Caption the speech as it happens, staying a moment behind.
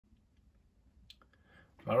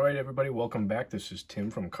Alright everybody, welcome back. This is Tim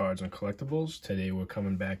from Cards and Collectibles. Today we're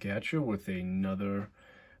coming back at you with another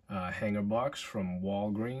hanger box from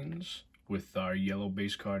Walgreens with our yellow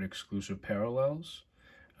base card exclusive parallels.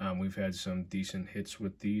 We've had some decent hits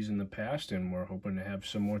with these in the past and we're hoping to have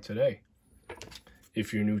some more today.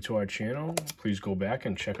 If you're new to our channel, please go back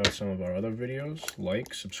and check out some of our other videos.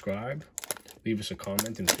 Like, subscribe, leave us a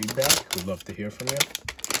comment and feedback. We'd love to hear from you.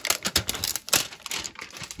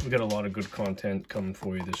 We got a lot of good content coming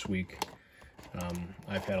for you this week.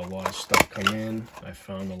 I've had a lot of stuff come in. I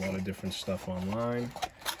found a lot of different stuff online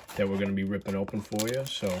that we're going to be ripping open for you.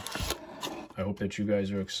 So I hope that you guys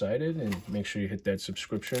are excited, and make sure you hit that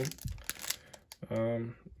subscription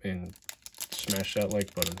and smash that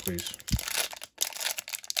like button, please.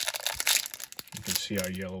 You can see our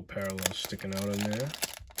yellow parallels sticking out in there.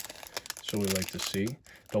 So we like to see.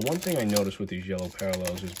 The one thing I noticed with these yellow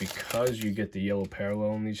parallels is because you get the yellow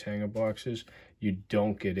parallel in these hanger boxes, you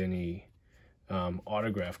don't get any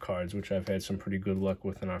autograph cards, which I've had some pretty good luck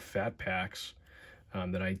with in our fat packs,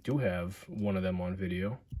 that I do have one of them on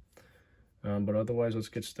video. But otherwise, let's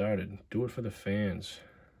get started. Do it for the fans.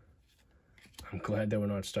 I'm glad that we're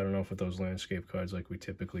not starting off with those landscape cards like we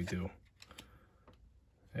typically do.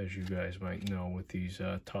 As you guys might know with these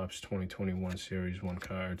Topps 2021 Series 1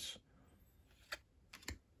 cards.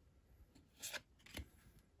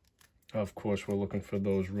 Of course, we're looking for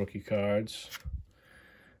those rookie cards,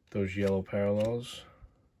 those yellow parallels,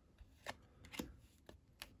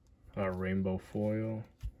 our rainbow foil,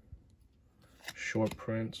 short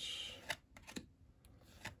prints,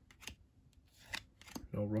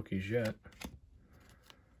 no rookies yet.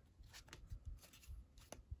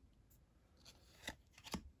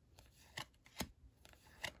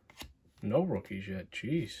 No rookies yet,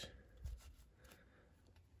 jeez.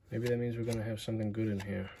 Maybe that means we're going to have something good in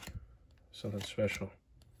here. Something special.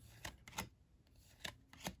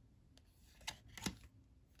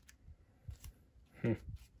 We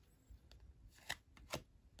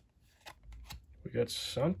got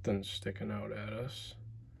something sticking out at us.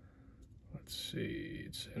 Let's see.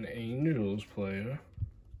 It's an Angels player.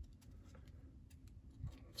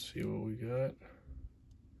 Let's see what we got.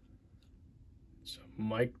 It's a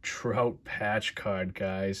Mike Trout patch card,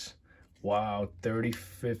 guys. Wow,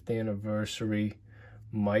 35th anniversary.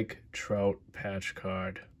 Mike Trout patch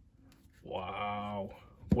card. Wow,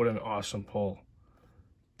 what an awesome pull.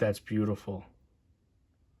 That's beautiful.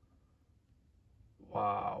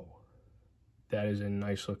 Wow, that is a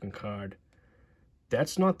nice looking card.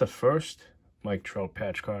 That's not the first Mike Trout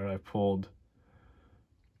patch card I pulled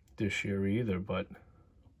this year either, but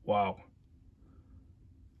wow,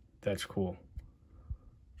 that's cool.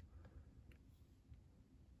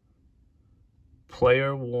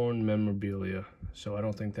 Player worn memorabilia. So I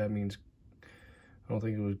don't think that means, I don't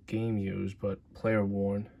think it was game used, but player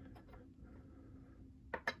worn.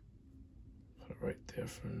 Put it right there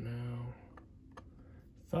for now.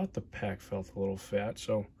 Thought the pack felt a little fat,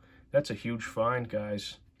 so that's a huge find,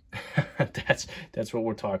 guys. that's what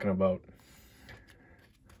we're talking about.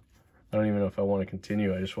 I don't even know if I want to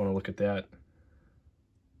continue. I just want to look at that.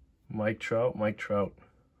 Mike Trout, Mike Trout.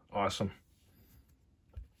 Awesome.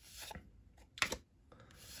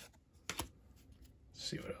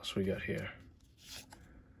 See what else we got here.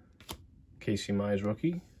 Casey Mize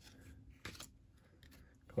rookie.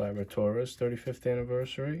 Gleyber Torres 35th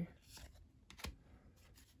anniversary.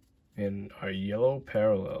 And our yellow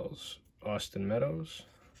parallels. Austin Meadows.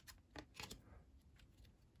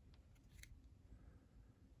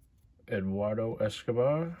 Eduardo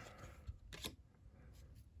Escobar.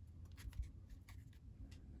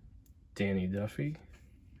 Danny Duffy.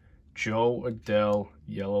 Joe Adell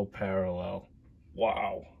yellow parallel.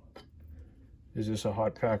 Wow. Is this a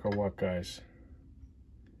hot pack or what, guys?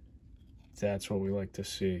 That's what we like to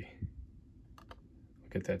see.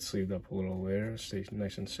 Get that sleeved up a little later. Stay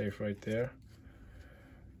nice and safe right there.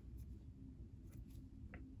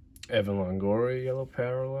 Evan Longoria yellow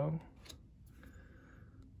parallel.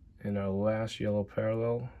 And our last yellow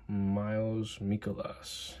parallel, Miles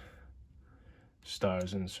Mikolas.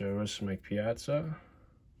 Stars in Service, Mike Piazza.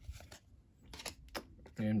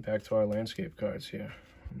 And back to our landscape cards here.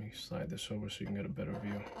 Let me slide this over so you can get a better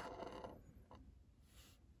view.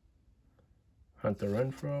 Hunter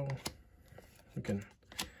Renfroe. We can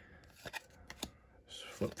just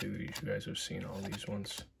flip through these. You guys have seen all these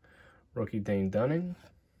ones. Rookie Dane Dunning.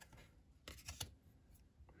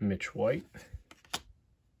 Mitch White.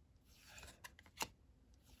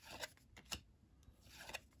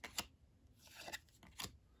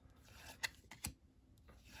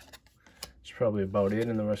 Probably about it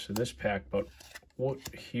in the rest of this pack, but what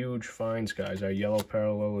huge finds, guys. Our yellow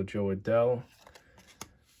parallel of Joe Adell,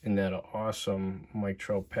 in that awesome Mike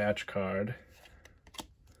Trout patch card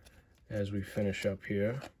as we finish up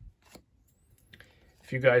here.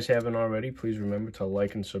 If you guys haven't already, please remember to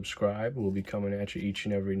like and subscribe. We'll be coming at you each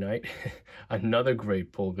and every night. Another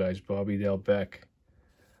great pull, guys. Adell Beck.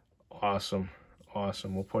 Awesome.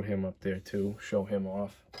 Awesome. We'll put him up there too. Show him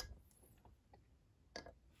off.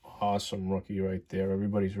 Awesome rookie right there.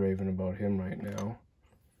 Everybody's raving about him right now.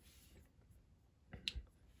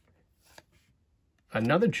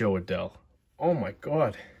 Another Adell. Oh my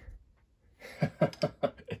God.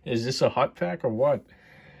 Is this a hot pack or what?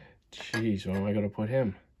 Jeez, where am I going to put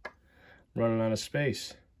him? Running out of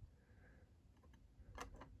space.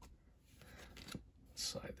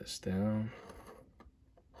 Slide this down.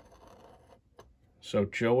 So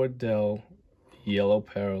Adell, yellow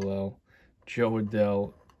parallel.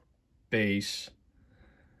 Adell, base.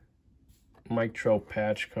 Mike Trout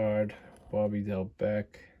patch card. Adell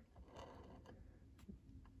Beck.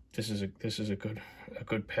 This is a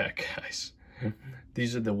good pack, guys.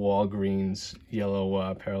 These are the Walgreens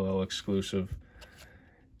yellow parallel exclusive.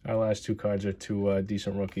 Our last two cards are two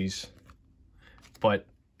decent rookies, but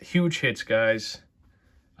huge hits, guys.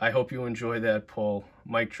 I hope you enjoy that pull.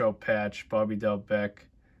 Mike Trout patch, Adell Beck,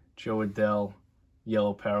 Adell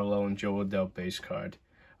yellow parallel, and Adell base card.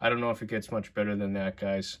 I don't know if it gets much better than that,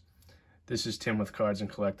 guys. This is Tim with Cards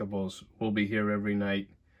and Collectibles. We'll be here every night,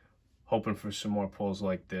 hoping for some more pulls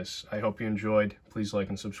like this. I hope you enjoyed. Please like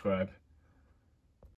and subscribe.